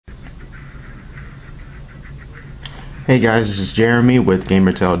Hey guys, this is Jeremy with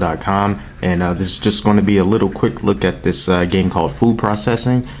GamerTale.com, and this is just going to be a little quick look at this game called Food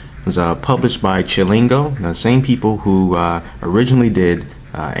Processing. It was published by Chillingo, the same people who originally did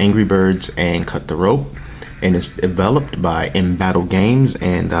Angry Birds and Cut the Rope, and it's developed by Battle Games,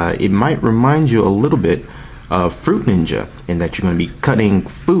 and it might remind you a little bit of Fruit Ninja in that you're going to be cutting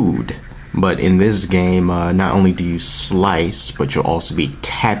food. But in this game, not only do you slice, but you'll also be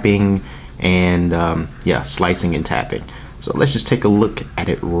tapping and slicing and tapping. So let's just take a look at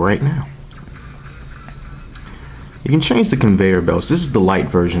it right now. You can change the conveyor belts. This is the light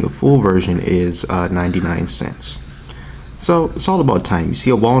version. The full version is 99 cents. So it's all about time. You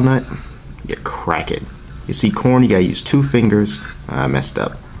see a walnut, you crack it. You see corn, you gotta use 2 fingers. I messed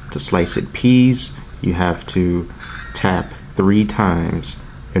up. To slice it, peas, you have to tap 3 times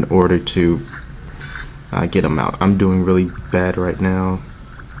in order to get them out. I'm doing really bad right now.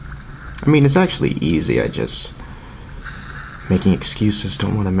 I mean, it's actually easy. I just making excuses,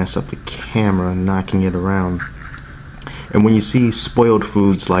 don't want to mess up the camera, knocking it around. And when you see spoiled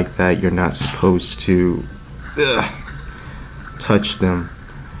foods like that, you're not supposed to touch them.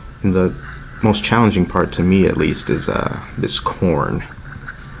 And the most challenging part, to me at least, is this corn,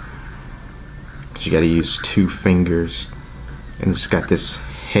 because you got to use 2 fingers, and it's got this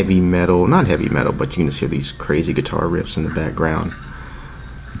heavy metal, not heavy metal, but you can just hear these crazy guitar riffs in the background,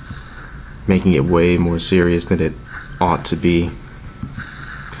 making it way more serious than it ought to be.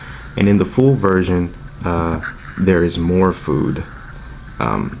 And in the full version, there is more food.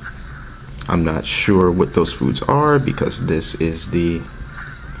 I'm not sure what those foods are because this is the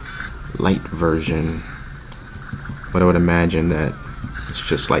light version, but I would imagine that it's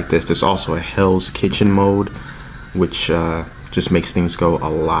just like this. There's also a Hell's Kitchen mode, which just makes things go a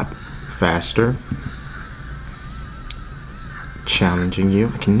lot faster, challenging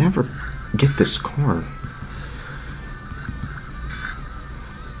you. I can never get this corn.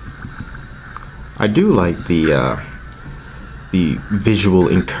 I do like the visual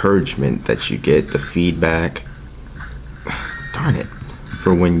encouragement that you get, the feedback. Darn it!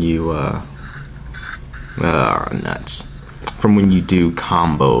 For when you nuts. From when you do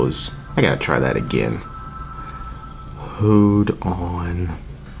combos. I gotta try that again. Hold on.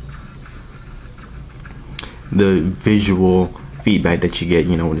 The visual feedback that you get,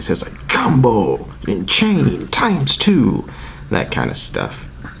 you know, when it says like combo and chain times 2, that kind of stuff.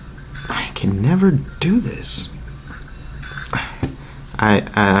 I can never do this. I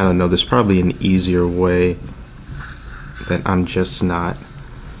don't know, there's probably an easier way that I'm just not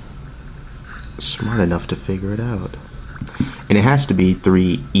smart enough to figure it out. And it has to be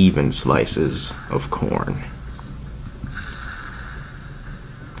 3 even slices of corn.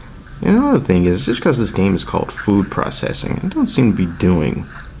 And another thing is, just because this game is called Food Processing, I don't seem to be doing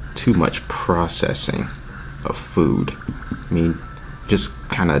too much processing of food. I mean, just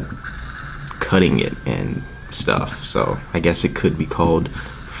kind of cutting it and stuff. So I guess it could be called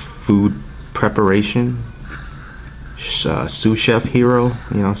food preparation, sous chef hero,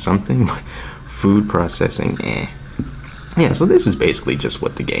 you know, something. Food processing, yeah, so this is basically just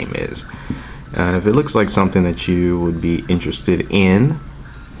what the game is. If it looks like something that you would be interested in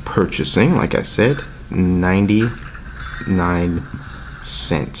purchasing, like I said, 99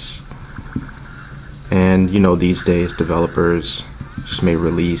 cents. And you know, these days developers just may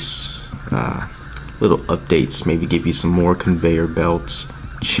release little updates, maybe give you some more conveyor belts,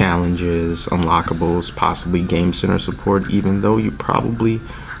 challenges, unlockables, possibly Game Center support, even though you probably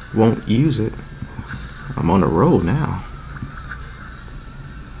won't use it. I'm on a roll now.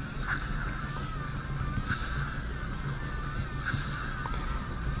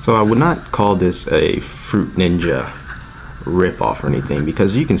 So I would not call this a Fruit Ninja ripoff or anything,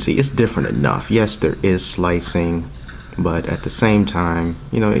 because you can see it's different enough. Yes, there is slicing, but at the same time,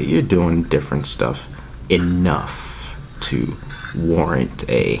 you know, you're doing different stuff enough to warrant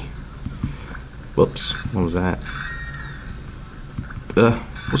a... Whoops, what was that?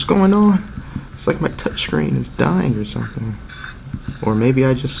 What's going on? It's like my touchscreen is dying or something. Or maybe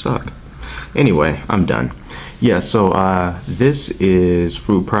I just suck. Anyway, I'm done. Yeah, so this is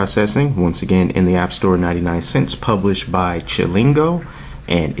Food Processing, once again in the App Store, 99 cents, published by Chillingo,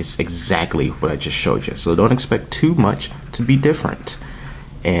 and it's exactly what I just showed you. So don't expect too much to be different.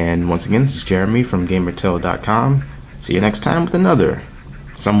 And once again, this is Jeremy from GamerTale.com. See you next time with another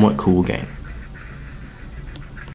somewhat cool game.